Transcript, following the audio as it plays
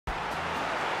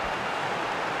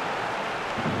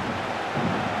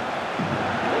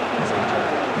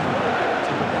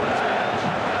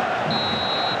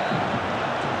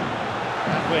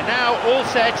all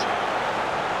set.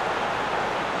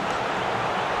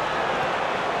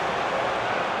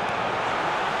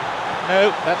 No,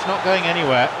 that's not going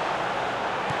anywhere.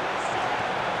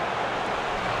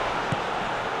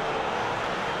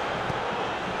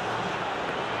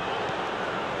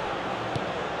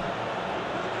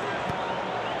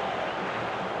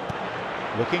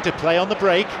 Looking to play on the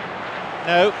break.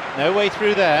 No, no way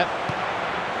through there.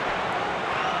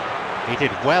 He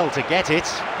did well to get it.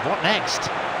 What next?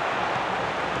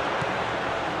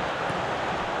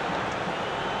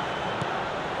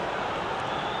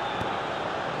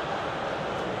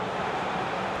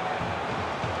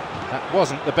 That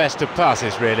wasn't the best of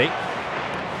passes, really.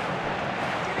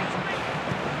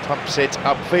 Tops it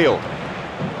upfield.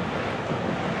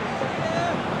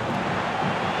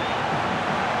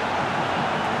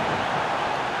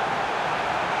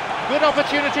 Good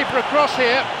opportunity for a cross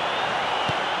here.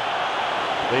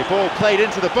 The ball played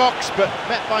into the box, but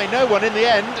met by no one in the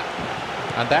end.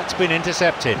 And that's been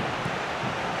intercepted.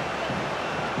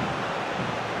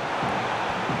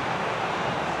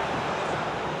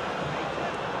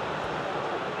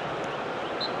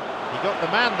 He got the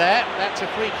man there, that's a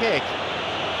free kick.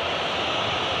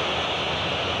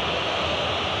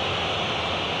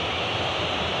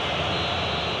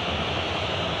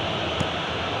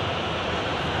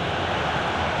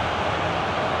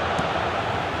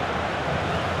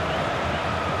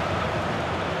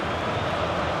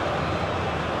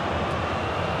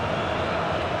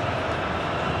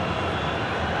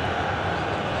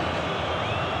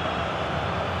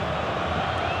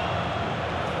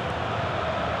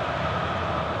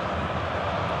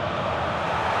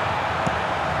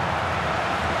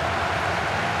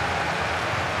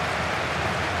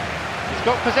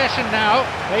 Got possession now,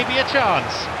 maybe a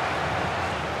chance.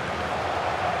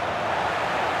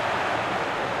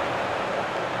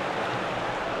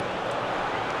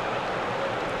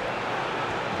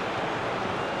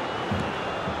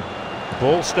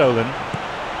 Ball stolen.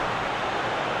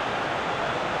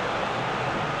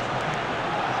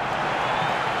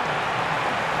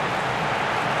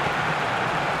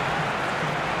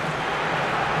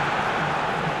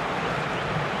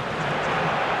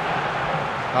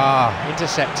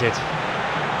 Intercepted.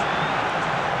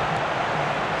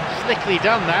 Slickly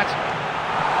done that.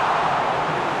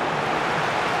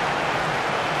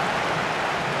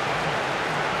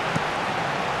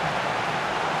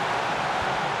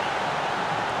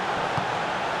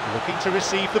 Looking to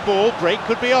receive the ball, break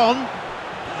could be on.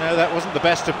 No, that wasn't the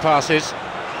best of passes.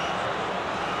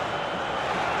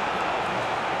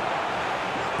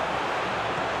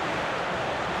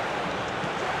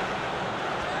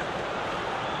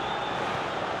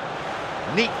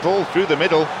 Neat ball through the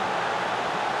middle.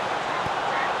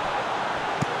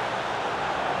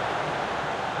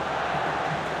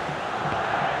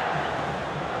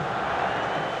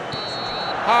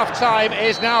 Half-time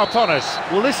is now upon us.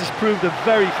 Well, this has proved a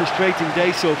very frustrating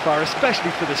day so far,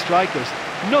 especially for the strikers.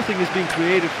 Nothing has been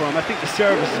created for them. I think the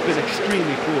service has been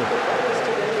extremely poor.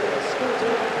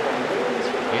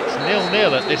 It's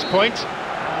 0-0 at this point.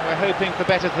 We're hoping for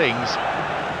better things.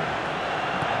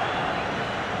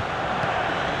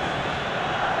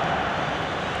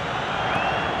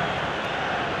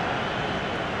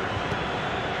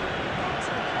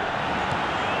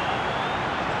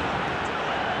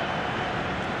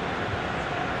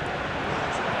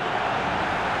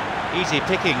 Easy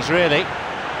pickings, really.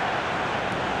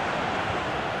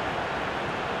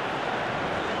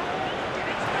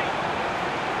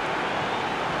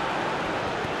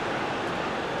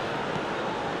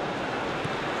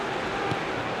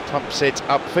 Tops it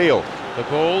upfield. The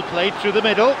ball played through the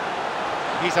middle.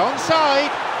 He's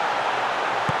onside.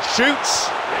 Shoots.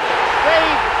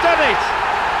 They've done it!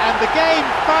 And the game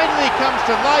finally comes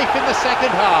to life in the second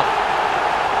half.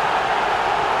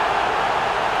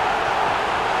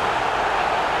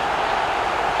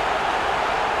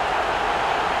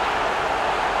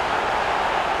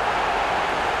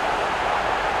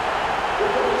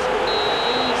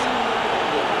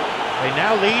 They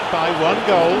now lead by 1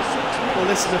 goal. Well,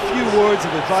 listen, a few words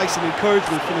of advice and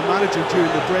encouragement from the manager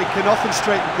during the break can often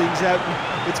straighten things out,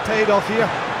 and it's paid off here.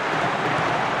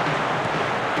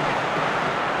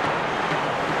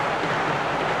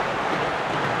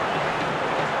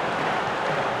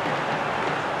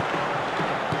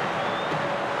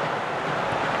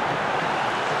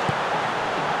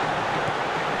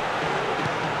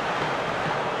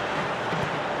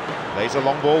 Plays a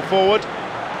long ball forward.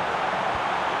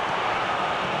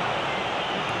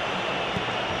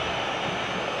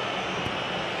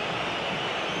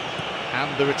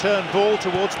 And the return ball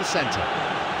towards the centre.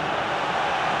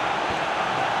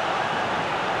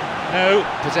 No,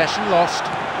 possession lost.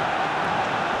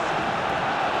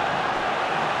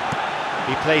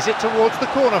 He plays it towards the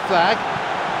corner flag.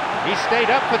 He stayed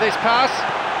up for this pass.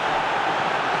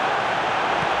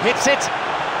 Hits it.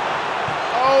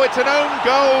 Oh, it's an own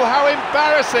goal, how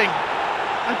embarrassing.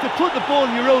 And to put the ball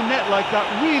in your own net like that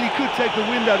really could take the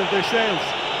wind out of their sails.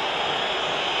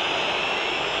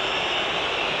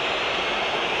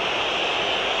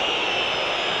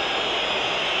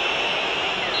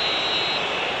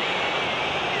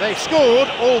 They've scored,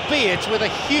 albeit with a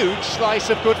huge slice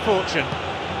of good fortune.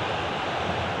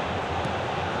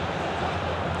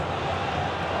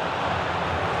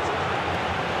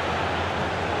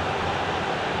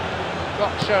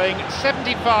 Clock showing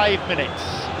 75 minutes.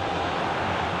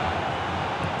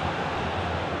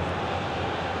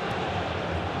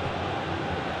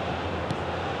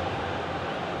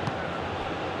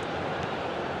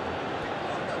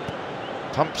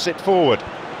 Pumps it forward.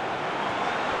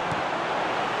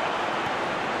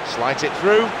 Slides it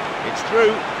through. It's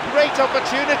through. Great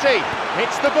opportunity.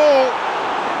 Hits the ball.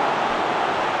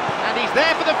 And he's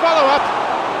there for the follow-up.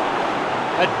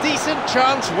 A decent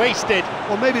chance wasted.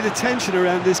 Well, maybe the tension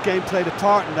around this game played a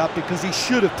part in that, because he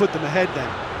should have put them ahead then.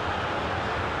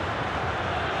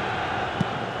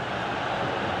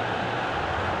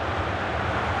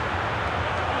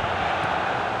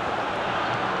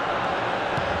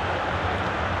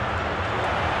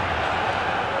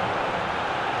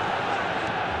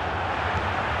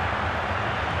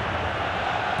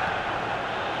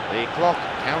 The clock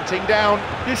counting down.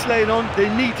 This late on, they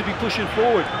need to be pushing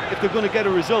forward if they're going to get a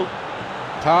result.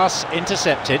 Pass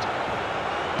intercepted.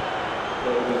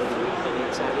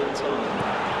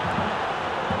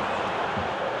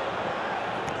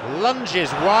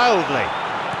 Lunges wildly.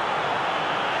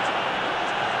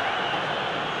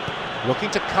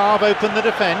 Looking to carve open the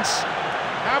defence.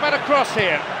 How about a cross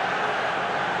here?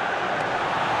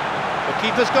 The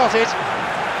keeper's got it.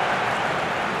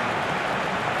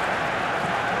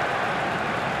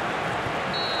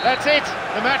 That's it,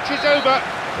 the match is over.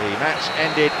 The match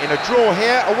ended in a draw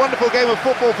here. A wonderful game of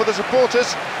football for the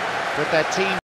supporters, but their team